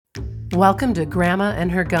Welcome to Grandma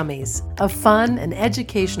and Her Gummies, a fun and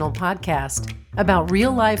educational podcast about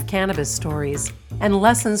real-life cannabis stories and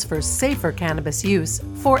lessons for safer cannabis use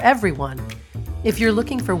for everyone. If you're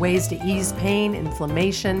looking for ways to ease pain,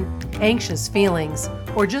 inflammation, anxious feelings,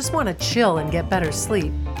 or just want to chill and get better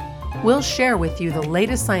sleep, we'll share with you the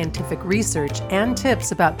latest scientific research and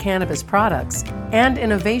tips about cannabis products and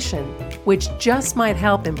innovation, which just might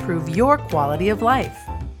help improve your quality of life.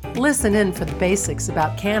 Listen in for the basics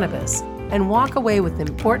about cannabis and walk away with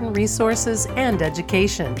important resources and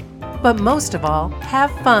education. But most of all,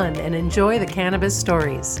 have fun and enjoy the cannabis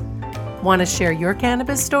stories. Want to share your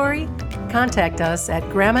cannabis story? Contact us at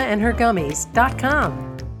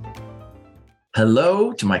grandmaandhergummies.com.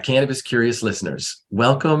 Hello to my cannabis curious listeners.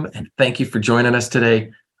 Welcome and thank you for joining us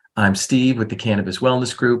today. I'm Steve with the Cannabis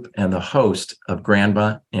Wellness Group and the host of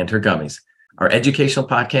Grandma and Her Gummies, our educational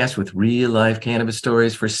podcast with real-life cannabis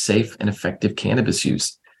stories for safe and effective cannabis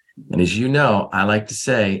use. And as you know, I like to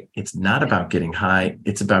say, it's not about getting high,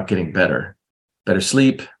 it's about getting better. Better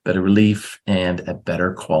sleep, better relief, and a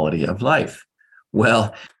better quality of life.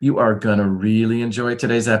 Well, you are going to really enjoy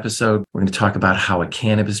today's episode. We're going to talk about how a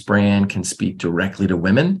cannabis brand can speak directly to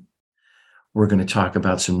women. We're going to talk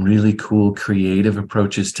about some really cool creative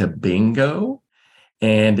approaches to bingo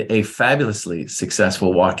and a fabulously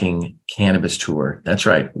successful walking cannabis tour. That's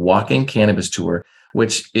right, walking cannabis tour,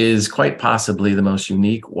 which is quite possibly the most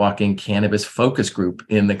unique walking cannabis focus group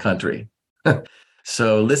in the country.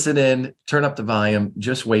 So listen in, turn up the volume,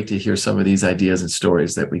 just wait to hear some of these ideas and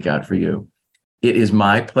stories that we got for you. It is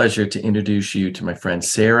my pleasure to introduce you to my friend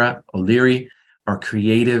Sarah O'Leary, our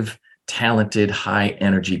creative, talented,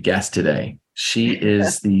 high-energy guest today. She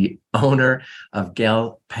is the owner of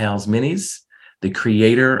Gal Pals Minis, the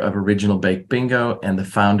creator of Original Baked Bingo, and the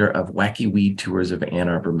founder of Wacky Weed Tours of Ann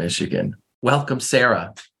Arbor, Michigan. Welcome,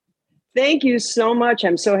 Sarah. Thank you so much.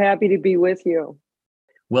 I'm so happy to be with you.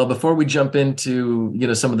 Well, before we jump into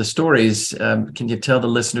some of the stories, can you tell the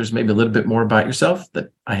listeners maybe a little bit more about yourself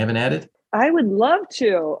that I haven't added? I would love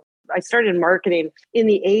to. I started marketing in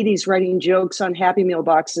the 80s, writing jokes on Happy Meal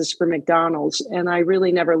boxes for McDonald's, and I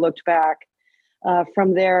really never looked back.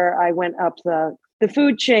 From there, I went up the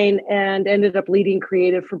food chain and ended up leading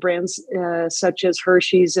creative for brands such as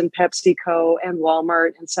Hershey's and PepsiCo and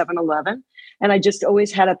Walmart and 7-Eleven. And I just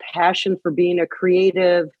always had a passion for being a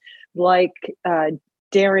creative, like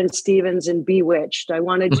Darren Stevens and Bewitched. I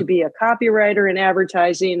wanted to be a copywriter in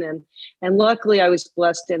advertising, and luckily I was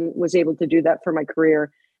blessed and was able to do that for my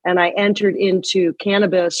career. And I entered into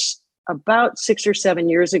cannabis about 6 or 7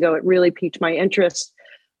 years ago. It really piqued my interest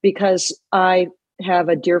because I have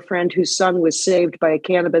a dear friend whose son was saved by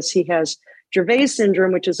cannabis. He has Dravet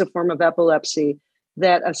syndrome, which is a form of epilepsy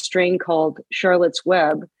that a strain called Charlotte's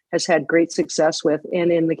Web has had great success with.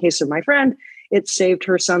 And in the case of my friend, it saved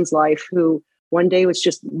her son's life, who one day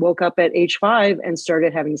woke up at age 5 and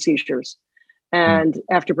started having seizures. And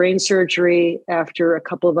after brain surgery, after a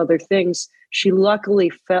couple of other things, she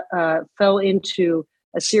luckily fell into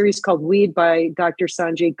a series called Weed by Dr.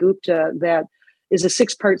 Sanjay Gupta that is a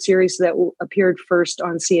 6-part series that appeared first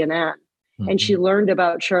on CNN. Mm-hmm. And she learned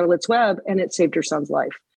about Charlotte's Web, and it saved her son's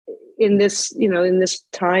life. In this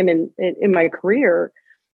time in my career,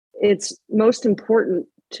 it's most important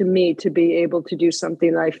to me to be able to do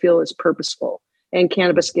something that I feel is purposeful. And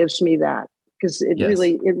cannabis gives me that, because it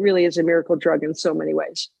really is a miracle drug in so many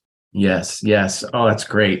ways. Yes. Oh, that's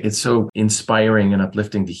great. It's so inspiring and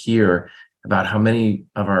uplifting to hear about how many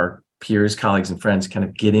of our peers, colleagues, and friends kind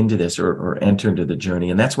of get into this or enter into the journey.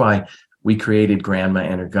 And that's why we created Grandma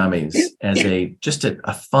and Her Gummies as a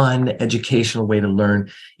fun, educational way to learn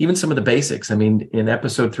even some of the basics. I mean, in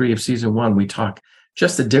episode 3 of season 1, we talk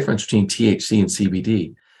just the difference between THC and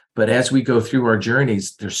CBD. But as we go through our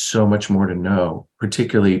journeys, there's so much more to know,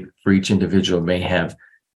 particularly for each individual may have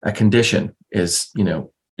a condition as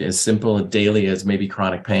simple and daily as maybe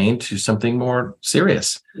chronic pain to something more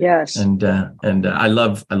serious. Yes. And I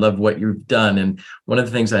love what you've done. And one of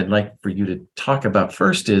the things I'd like for you to talk about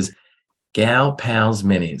first is Gal Pals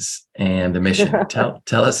Minis and the mission.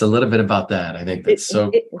 Tell us a little bit about that. I think that's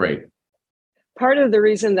great. Part of the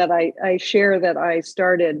reason that I share that I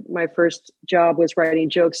started, my first job was writing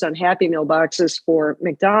jokes on Happy Meal boxes for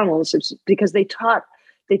McDonald's, because they taught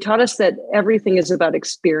us that everything is about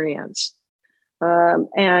experience.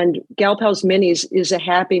 And Gal Pals Minis is a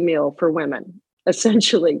Happy Meal for women,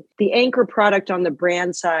 essentially. The anchor product on the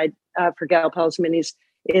brand side for Gal Pals Minis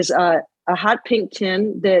is a hot pink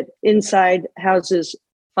tin that inside houses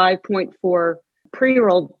 5.4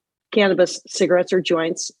 pre-rolled cannabis cigarettes or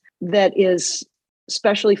joints that is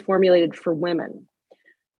specially formulated for women.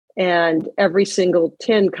 And every single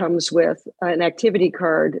tin comes with an activity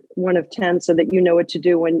card, one of 10, so that you know what to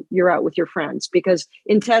do when you're out with your friends. Because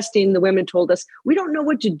in testing, the women told us, we don't know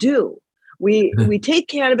what to do. We take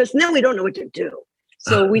cannabis and then we don't know what to do.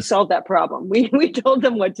 So we solved that problem. We told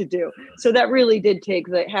them what to do. So that really did take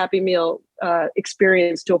the Happy Meal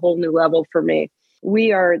experience to a whole new level for me.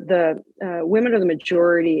 We are the women are the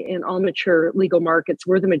majority in all mature legal markets.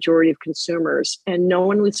 We're the majority of consumers, and no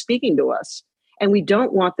one was speaking to us. And we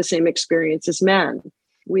don't want the same experience as men.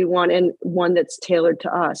 We want one that's tailored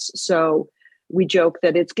to us. So we joke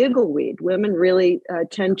that it's giggleweed. Women really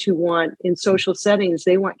tend to want, in social settings,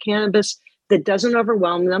 they want cannabis that doesn't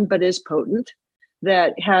overwhelm them, but is potent,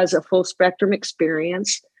 that has a full spectrum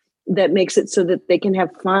experience, that makes it so that they can have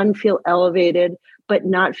fun, feel elevated, but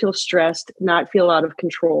not feel stressed, not feel out of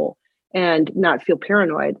control, and not feel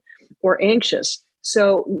paranoid or anxious.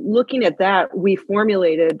 So looking at that, we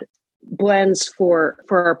formulated blends for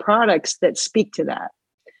our products that speak to that.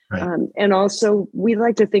 Right. And also, we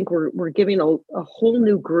like to think we're giving a whole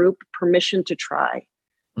new group permission to try,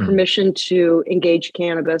 permission to engage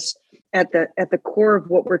cannabis. At the core of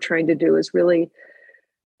what we're trying to do is really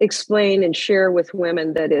explain and share with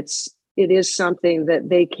women that it is something that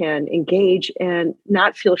they can engage and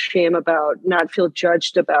not feel shame about, not feel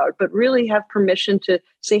judged about, but really have permission to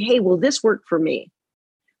say, hey, will this work for me?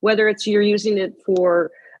 Whether it's you're using it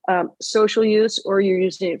for social use or you're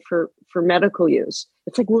using it for medical use.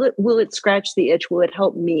 It's like, will it scratch the itch? Will it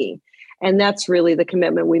help me? And that's really the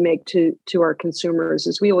commitment we make to our consumers,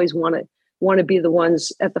 is we always want to be the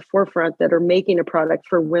ones at the forefront that are making a product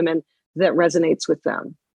for women that resonates with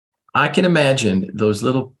them. I can imagine those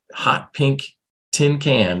little hot pink tin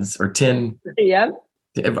cans or tin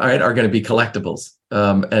are going to be collectibles.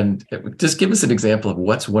 And just give us an example of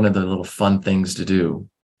what's one of the little fun things to do.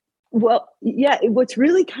 Well, yeah, what's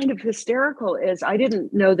really kind of hysterical is I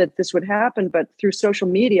didn't know that this would happen, but through social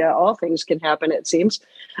media, all things can happen, it seems.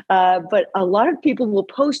 But a lot of people will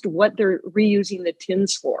post what they're reusing the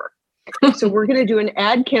tins for. So we're going to do an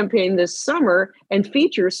ad campaign this summer and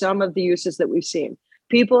feature some of the uses that we've seen.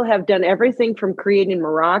 People have done everything from creating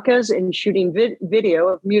maracas and shooting video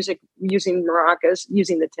of music using maracas,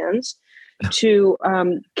 using the tins, to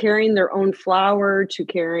carrying their own flower, to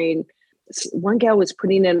carrying. One gal was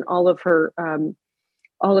putting in all of her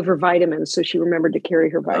vitamins, so she remembered to carry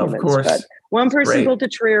her vitamins. Of course. But one person built a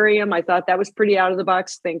terrarium. I thought that was pretty out of the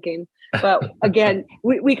box thinking. But again,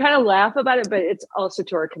 we kind of laugh about it, but it's also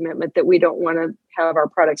to our commitment that we don't want to have our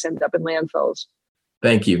products end up in landfills.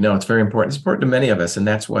 Thank you. No, it's very important. It's important to many of us. And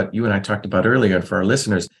that's what you and I talked about earlier. And for our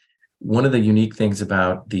listeners, one of the unique things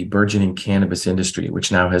about the burgeoning cannabis industry,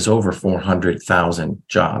 which now has over 400,000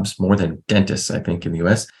 jobs, more than dentists, I think, in the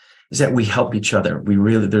US, is that we help each other. We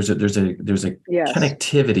really, there's a yes.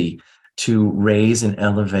 connectivity to raise and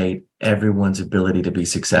elevate everyone's ability to be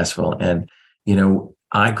successful. And,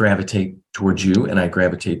 I gravitate towards you, and I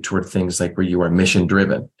gravitate toward things like where you are mission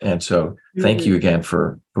driven. And so thank you again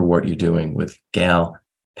for what you're doing with Gal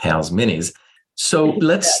Pals Minis. So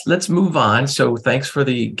let's move on. So thanks for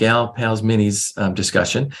the Gal Pals Minis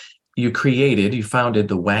discussion. You founded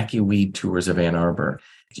the Wacky Weed Tours of Ann Arbor.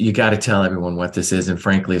 You got to tell everyone what this is. And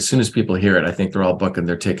frankly, as soon as people hear it, I think they're all booking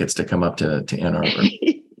their tickets to come up to Ann Arbor.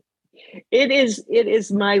 It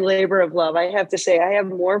is my labor of love. I have to say, I have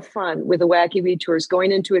more fun with the Wacky Weed Tours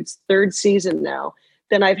going into its third season now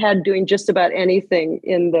than I've had doing just about anything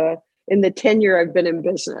in the tenure I've been in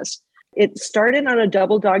business. It started on a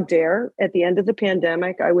double dog dare at the end of the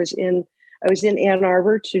pandemic. I was in Ann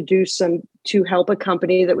Arbor to help a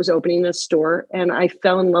company that was opening a store, and I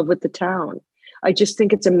fell in love with the town. I just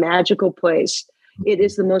think it's a magical place. It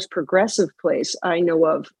is the most progressive place I know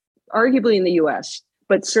of, arguably in the US,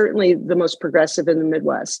 but certainly the most progressive in the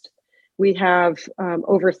Midwest. We have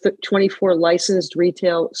over 24 licensed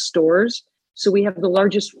retail stores. So we have the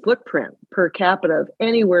largest footprint per capita of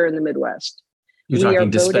anywhere in the Midwest. You're talking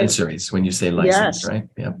dispensaries when you say licensed, yes. Right?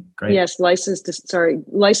 Yeah, great. Yes,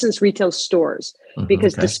 licensed retail stores,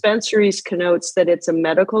 because dispensaries connotes that it's a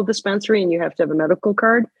medical dispensary and you have to have a medical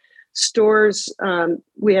card. Stores,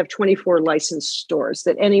 we have 24 licensed stores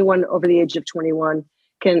that anyone over the age of 21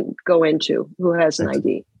 can go into who has an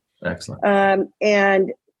ID. Excellent.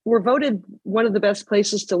 And we're voted one of the best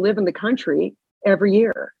places to live in the country every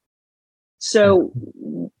year. So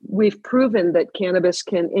we've proven that cannabis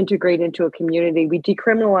can integrate into a community. We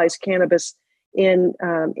decriminalized cannabis in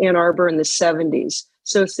Ann Arbor in the 70s.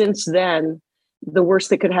 So since then, the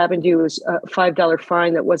worst that could happen to you was a $5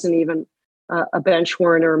 fine that wasn't even a bench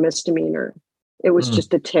warrant or a misdemeanor. It was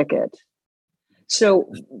just a ticket.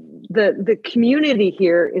 So the community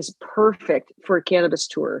here is perfect for a cannabis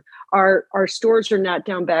tour. Our stores are not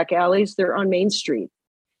down back alleys; they're on Main Street.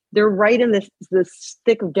 They're right in the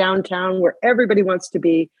thick of downtown, where everybody wants to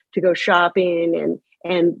be to go shopping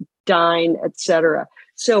and dine, etc.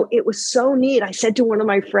 So it was so neat. I said to one of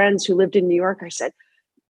my friends who lived in New York, I said,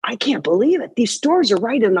 I can't believe it. These stores are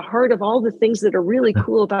right in the heart of all the things that are really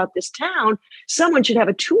cool about this town. Someone should have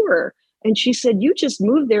a tour. And she said, you just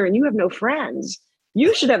moved there and you have no friends.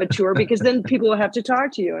 You should have a tour because then people will have to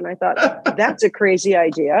talk to you. And I thought, that's a crazy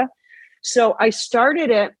idea. So I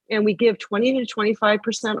started it, and we give 20 to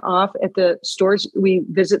 25% off at the stores. We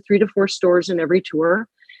visit 3 to 4 stores in every tour.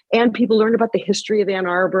 And people learn about the history of Ann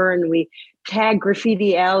Arbor, and we tag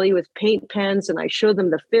Graffiti Alley with paint pens, and I show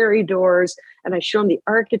them the ferry doors, and I show them the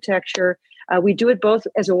architecture. We do it both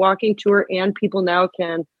as a walking tour, and people now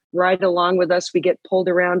can ride along with us. We get pulled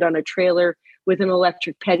around on a trailer with an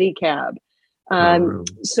electric pedicab.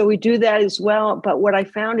 So we do that as well. But what I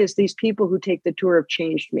found is these people who take the tour have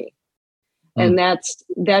changed me. And that's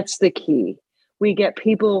the key. We get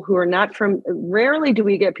people who are not from, rarely do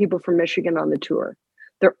we get people from Michigan on the tour.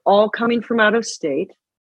 They're all coming from out of state.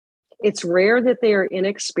 It's rare that they are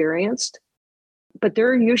inexperienced, but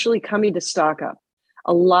they're usually coming to stock up.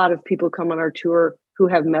 A lot of people come on our tour who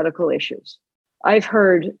have medical issues. I've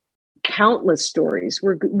heard countless stories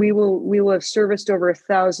where we will have serviced over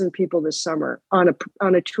 1,000 people this summer on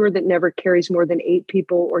a tour that never carries more than 8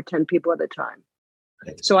 people or 10 people at a time.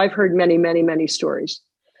 So I've heard many, many, many stories.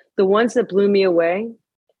 The ones that blew me away,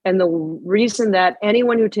 and the reason that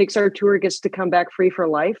anyone who takes our tour gets to come back free for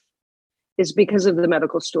life, is because of the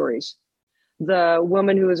medical stories. The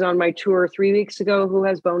woman who was on my tour 3 weeks ago who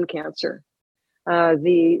has bone cancer.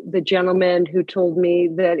 The gentleman who told me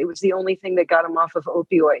that it was the only thing that got him off of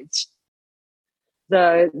opioids.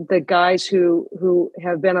 The guys who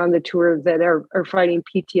have been on the tour that are fighting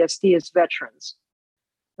PTSD as veterans.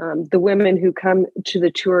 The women who come to the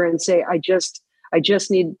tour and say, I just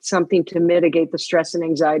need something to mitigate the stress and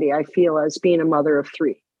anxiety I feel as being a mother of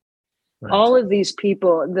 3. Right. All of these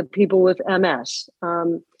people, the people with MS,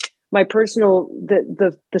 my personal,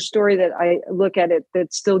 the story that I look at it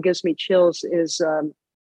that still gives me chills is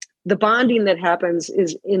the bonding that happens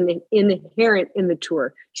is inherent in the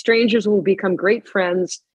tour. Strangers will become great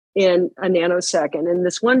friends in a nanosecond. And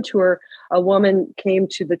this one tour, a woman came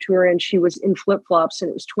to the tour and she was in flip-flops, and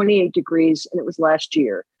it was 28 degrees, and it was last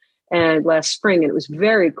spring, and it was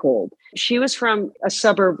very cold. She was from a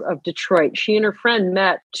suburb of Detroit. She and her friend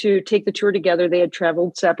met to take the tour together. They had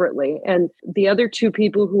traveled separately. And the other 2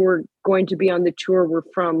 people who were going to be on the tour were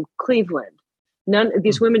from Cleveland.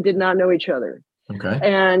 These women did not know each other. Okay.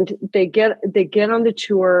 And they get on the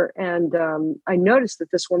tour, and I noticed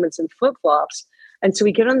that this woman's in flip-flops. And so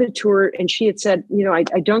we get on the tour, and she had said, I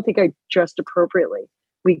don't think I dressed appropriately.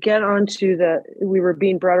 We get onto we were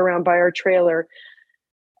being brought around by our trailer.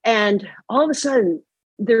 And all of a sudden,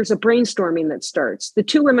 there's a brainstorming that starts. The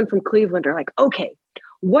 2 women from Cleveland are like, okay,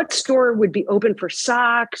 what store would be open for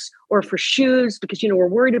socks or for shoes? Because, we're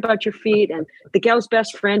worried about your feet. And the gal's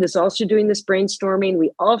best friend is also doing this brainstorming.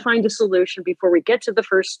 We all find a solution before we get to the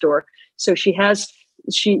first store. So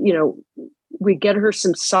we get her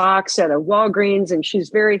some socks at a Walgreens, and she's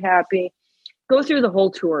very happy. Go through the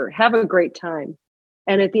whole tour, have a great time.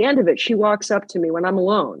 And at the end of it, she walks up to me when I'm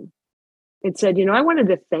alone and said, I wanted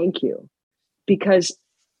to thank you because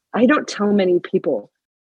I don't tell many people.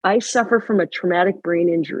 I suffer from a traumatic brain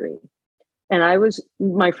injury, and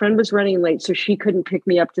my friend was running late, so she couldn't pick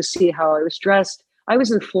me up to see how I was dressed. I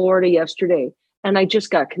was in Florida yesterday, and I just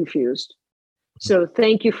got confused. So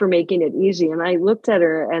thank you for making it easy. And I looked at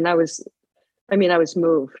her, and I was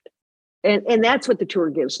moved. And that's what the tour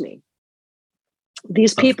gives me.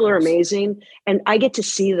 These people are amazing, and I get to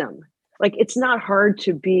see them. Like, it's not hard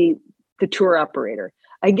to be the tour operator.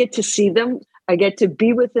 I get to see them. I get to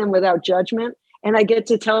be with them without judgment, and I get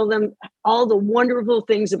to tell them all the wonderful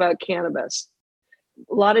things about cannabis.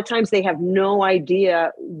 A lot of times they have no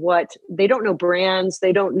idea they don't know brands.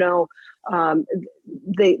 They don't know,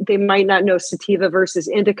 they might not know sativa versus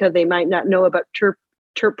indica. They might not know about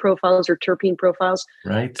terp profiles or terpene profiles,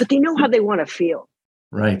 right? But they know how they want to feel.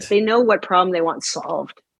 Right. They know what problem they want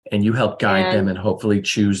solved. And you help guide them and hopefully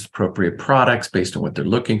choose appropriate products based on what they're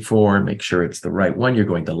looking for and make sure it's the right one. You're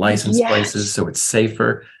going to licensed places, so it's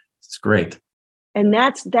safer. It's great. And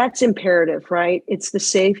that's imperative, right? It's the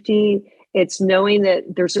safety. It's knowing that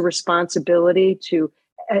there's a responsibility to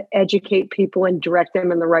educate people and direct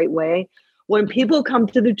them in the right way. When people come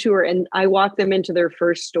to the tour and I walk them into their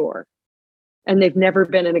first store and they've never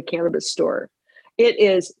been in a cannabis store,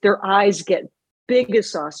 their eyes get big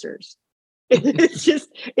as saucers.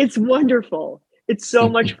 It's wonderful. It's so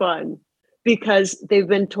much fun because they've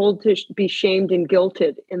been told to be shamed and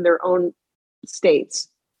guilted in their own states.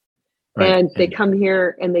 Right. And they come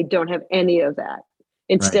here and they don't have any of that.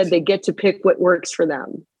 Instead, they get to pick what works for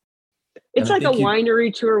them. It's like a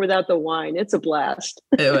winery tour without the wine. It's a blast.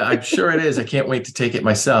 I'm sure it is. I can't wait to take it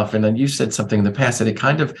myself. And then you said something in the past that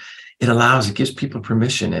it gives people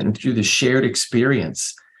permission, and through the shared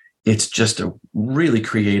experience, it's just a really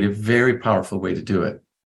creative, very powerful way to do it.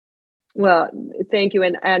 Well, thank you.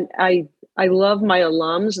 And I love my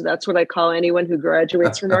alums. That's what I call anyone who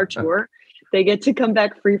graduates from our tour. They get to come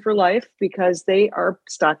back free for life because they are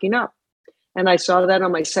stocking up. And I saw that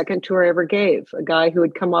on my second tour I ever gave. A guy who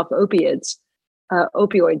had come off opioids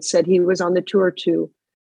said he was on the tour to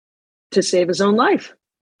save his own life.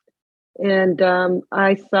 And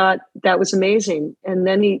I thought that was amazing. And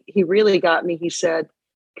then he really got me. He said,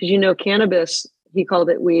 because cannabis, he called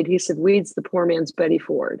it weed. He said, weed's the poor man's Betty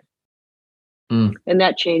Ford. And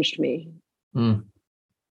that changed me.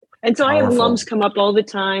 And so powerful. I have alums come up all the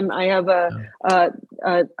time. I have a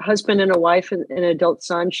husband and a wife and an adult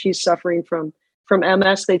son. She's suffering from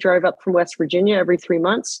MS. They drive up from West Virginia every 3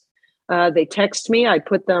 months. They text me. I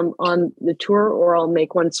put them on the tour, or I'll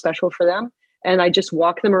make one special for them. And I just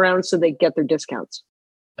walk them around so they get their discounts.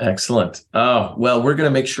 Excellent. Oh, well, we're going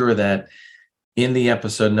to make sure that in the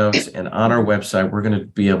episode notes and on our website, we're going to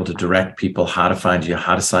be able to direct people how to find you,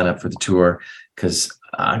 how to sign up for the tour, because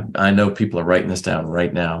I know people are writing this down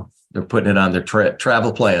right now. They're putting it on their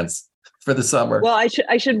travel plans for the summer. Well,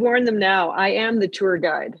 I should warn them now. I am the tour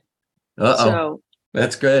guide. So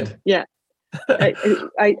that's good. Yeah.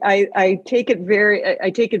 I take it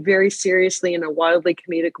very seriously in a wildly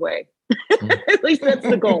comedic way. At least that's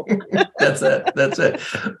the goal. That's it.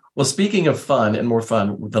 Well, speaking of fun and more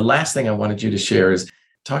fun, the last thing I wanted you to share is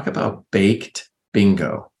talk about baked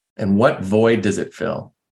bingo and what void does it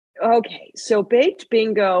fill? Okay, so baked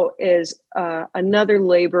bingo is another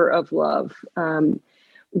labor of love.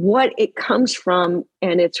 What it comes from,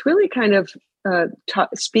 and it's really kind of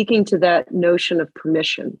speaking to that notion of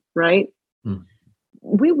permission, right?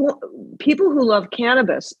 We want people who love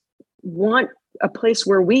cannabis want a place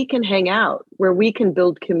where we can hang out, where we can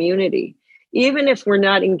build community. Even if we're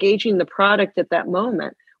not engaging the product at that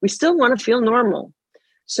moment, we still want to feel normal.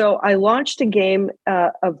 So I launched a game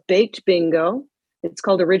of baked bingo. It's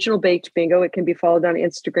called Original Baked Bingo. It can be followed on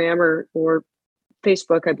Instagram or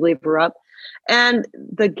Facebook, I believe we're up. And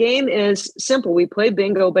the game is simple. We play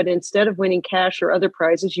bingo, but instead of winning cash or other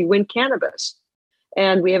prizes, you win cannabis.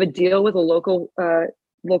 And we have a deal with a local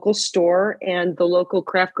store and the local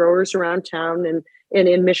craft growers around town and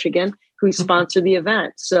in Michigan who sponsor the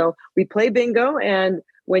event. So we play bingo, and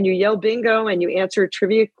when you yell bingo and you answer a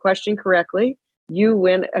trivia question correctly, you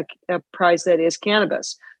win a prize that is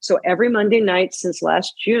cannabis. So every Monday night since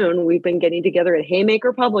last June, we've been getting together at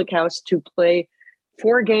Haymaker Public House to play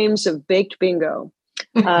 4 games of baked bingo.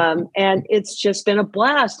 And it's just been a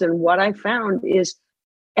blast. And what I found is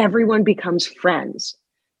everyone becomes friends.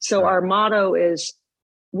 So our motto is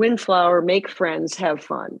win flower, make friends, have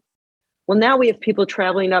fun. Well, now we have people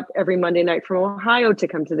traveling up every Monday night from Ohio to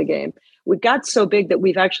come to the game. We got so big that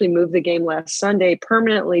we've actually moved the game last Sunday.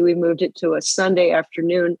 Permanently, we moved it to a Sunday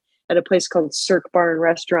afternoon at a place called Cirque Bar and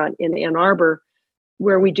Restaurant in Ann Arbor,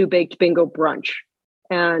 where we do baked bingo brunch.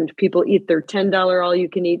 And people eat their $10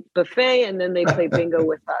 all-you-can-eat buffet, and then they play bingo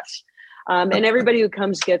with us. And everybody who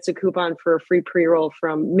comes gets a coupon for a free pre-roll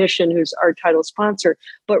from Mission, who's our title sponsor.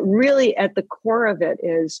 But really, at the core of it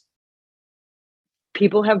is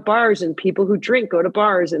people have bars, and people who drink go to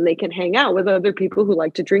bars, and they can hang out with other people who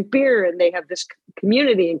like to drink beer, and they have this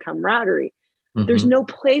community and camaraderie. There's no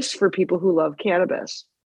place for people who love cannabis.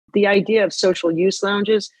 The idea of social use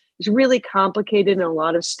lounges is really complicated in a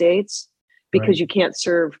lot of states because you can't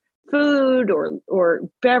serve food or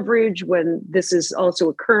beverage when this is also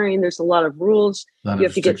occurring. There's a lot of rules. You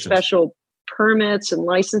have to get special permits and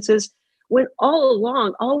licenses. When all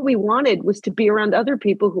along, all we wanted was to be around other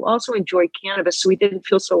people who also enjoy cannabis, so we didn't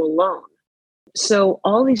feel so alone. So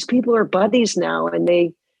all these people are buddies now, and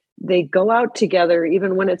they go out together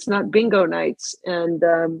even when it's not bingo nights, and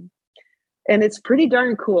it's pretty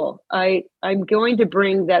darn cool. I'm going to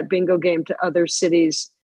bring that bingo game to other cities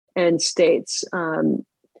and states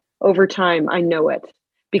over time. I know it,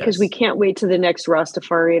 because we can't wait to the next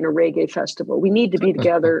Rastafarian or reggae festival. We need to be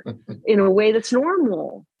together in a way that's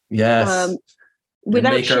normal. Yes.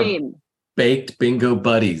 Without shame. Baked bingo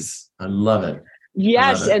buddies. I love it.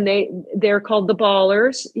 Yes. And they're called the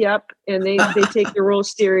Ballers. Yep. And they take the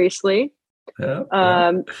rules seriously.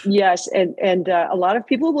 Yes. And a lot of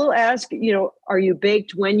people will ask, are you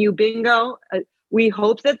baked when you bingo? We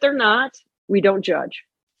hope that they're not. We don't judge.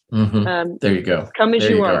 There you go. Come as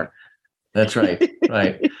you are. That's right.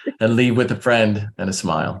 Right. And leave with a friend and a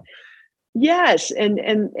smile. Yes,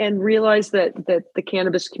 and realize that the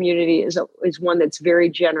cannabis community is one that's very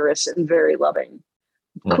generous and very loving.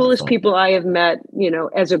 Wonderful. Coolest people I have met,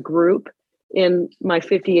 as a group in my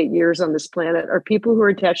 58 years on this planet are people who are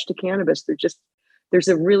attached to cannabis. There's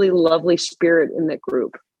a really lovely spirit in that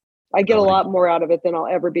group. I get a lot more out of it than I'll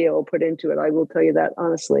ever be able to put into it. I will tell you that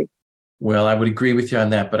honestly. Well, I would agree with you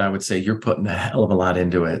on that, but I would say you're putting a hell of a lot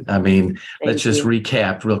into it. I mean, let's just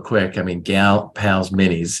recap real quick. I mean, Gal Pals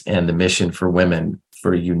Minis and the mission for women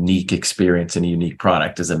for a unique experience and a unique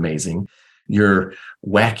product is amazing. Your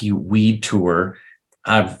wacky weed tour,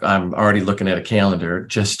 I'm already looking at a calendar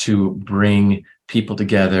just to bring people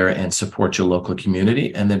together and support your local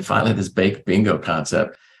community. And then finally, this baked bingo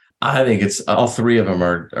concept. I think it's all three of them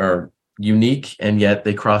are unique, and yet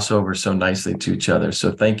they cross over so nicely to each other.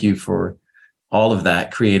 So thank you for all of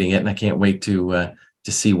that, creating it. And I can't wait to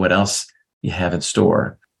see what else you have in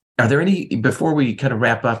store. Are there any, before we kind of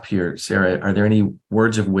wrap up here, Sarah, are there any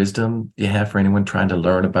words of wisdom you have for anyone trying to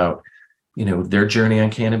learn about, their journey on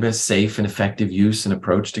cannabis, safe and effective use and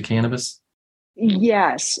approach to cannabis?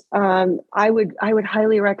 Yes. I would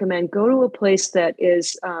highly recommend go to a place that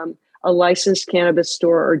is a licensed cannabis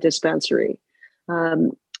store or dispensary.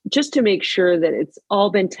 Just to make sure that it's all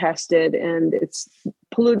been tested and its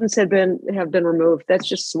pollutants have been removed. That's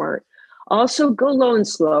just smart. Also, go low and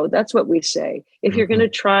slow. That's what we say. If you're going to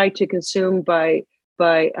try to consume by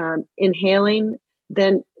inhaling,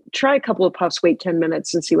 then try a couple of puffs, wait 10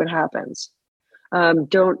 minutes and see what happens.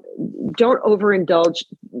 Don't overindulge.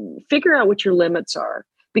 Figure out what your limits are,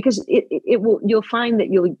 because you'll find that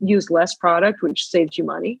you'll use less product, which saves you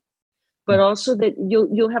money, but also that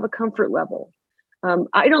you'll have a comfort level.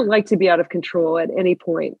 I don't like to be out of control at any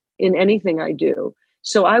point in anything I do.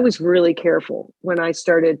 So I was really careful when I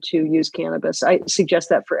started to use cannabis. I suggest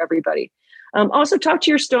that for everybody. Also talk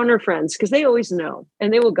to your stoner friends, because they always know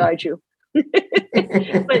and they will guide you.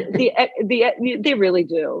 But they really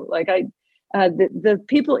do. Like the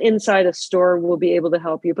people inside a store will be able to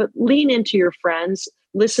help you, but lean into your friends,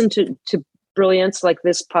 listen to brilliance like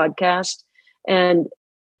this podcast, and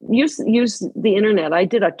use the internet. I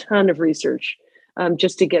did a ton of research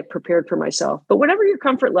just to get prepared for myself. But whatever your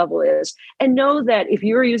comfort level is, and know that if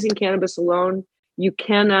you're using cannabis alone, you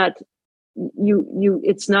cannot,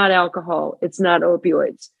 it's not alcohol, it's not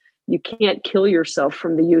opioids. You can't kill yourself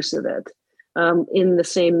from the use of it in the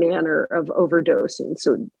same manner of overdosing.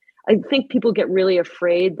 So I think people get really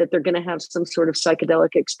afraid that they're going to have some sort of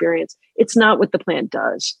psychedelic experience. It's not what the plant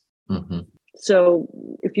does. Mm-hmm. So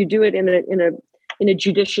if you do it in a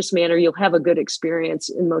judicious manner, you'll have a good experience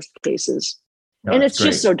in most cases. No, and it's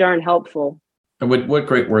just so darn helpful. And what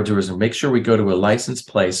great words of wisdom. Make sure we go to a licensed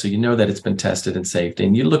place so you know that it's been tested and safe,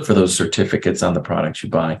 and you look for those certificates on the products you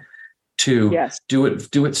buy. 2, yes. Do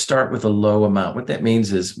it start with a low amount. What that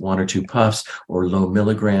means is 1 or 2 puffs or low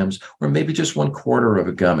milligrams, or maybe just 1/4 of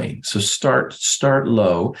a gummy. So start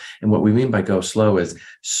low. And what we mean by go slow is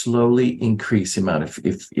slowly increase the amount.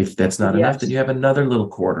 If that's not enough, then you have another little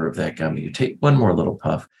quarter of that gummy. You take one more little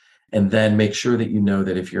puff, and then make sure that you know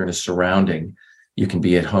that if you're in a surrounding, you can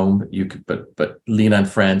be at home, you could, but lean on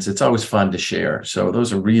friends. It's always fun to share. So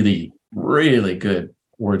those are really, really good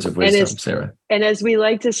words of wisdom, Sarah. And as we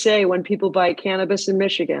like to say, when people buy cannabis in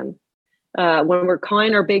Michigan, when we're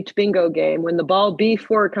calling our baked bingo game, when the ball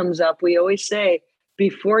B4 comes up, we always say,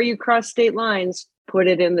 before you cross state lines, put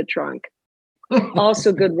it in the trunk.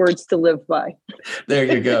 Also good words to live by. There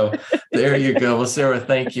you go. There you go. Well, Sarah,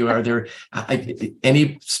 thank you. Are there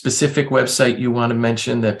any specific website you want to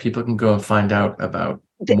mention that people can go and find out about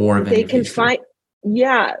more of it? They can find,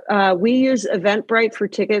 we use Eventbrite for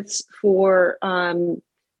tickets for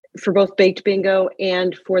both Baked Bingo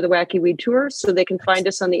and for the Wacky Weed Tour. So they can find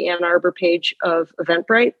us on the Ann Arbor page of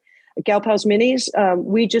Eventbrite. Gal Pals Minis,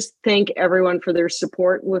 we just thank everyone for their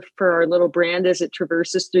support for our little brand as it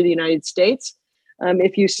traverses through the United States.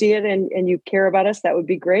 If you see it and you care about us, that would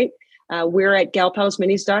be great. We're at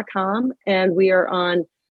galpalsminis.com, and we are on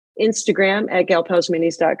Instagram at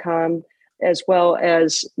galpalsminis.com, as well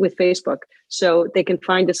as with Facebook. So they can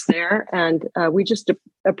find us there, and we just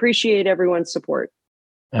appreciate everyone's support.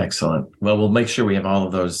 Excellent. Well, we'll make sure we have all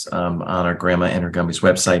of those on our Grandma and Her Gummies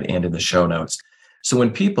website and in the show notes. So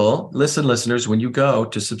when listeners, when you go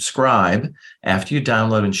to subscribe, after you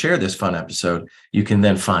download and share this fun episode, you can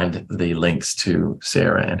then find the links to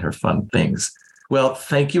Sarah and her fun things. Well,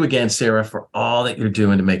 thank you again, Sarah, for all that you're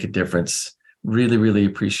doing to make a difference. Really, really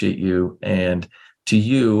appreciate you. And to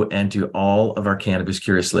you and to all of our Cannabis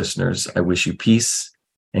Curious listeners, I wish you peace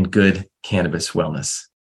and good cannabis wellness.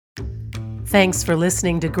 Thanks for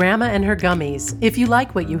listening to Grandma and Her Gummies. If you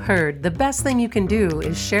like what you heard, the best thing you can do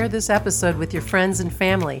is share this episode with your friends and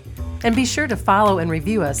family. And be sure to follow and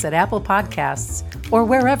review us at Apple Podcasts or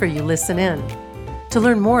wherever you listen in. To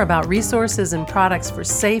learn more about resources and products for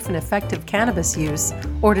safe and effective cannabis use,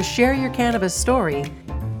 or to share your cannabis story,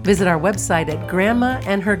 visit our website at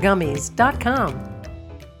grandmaandhergummies.com.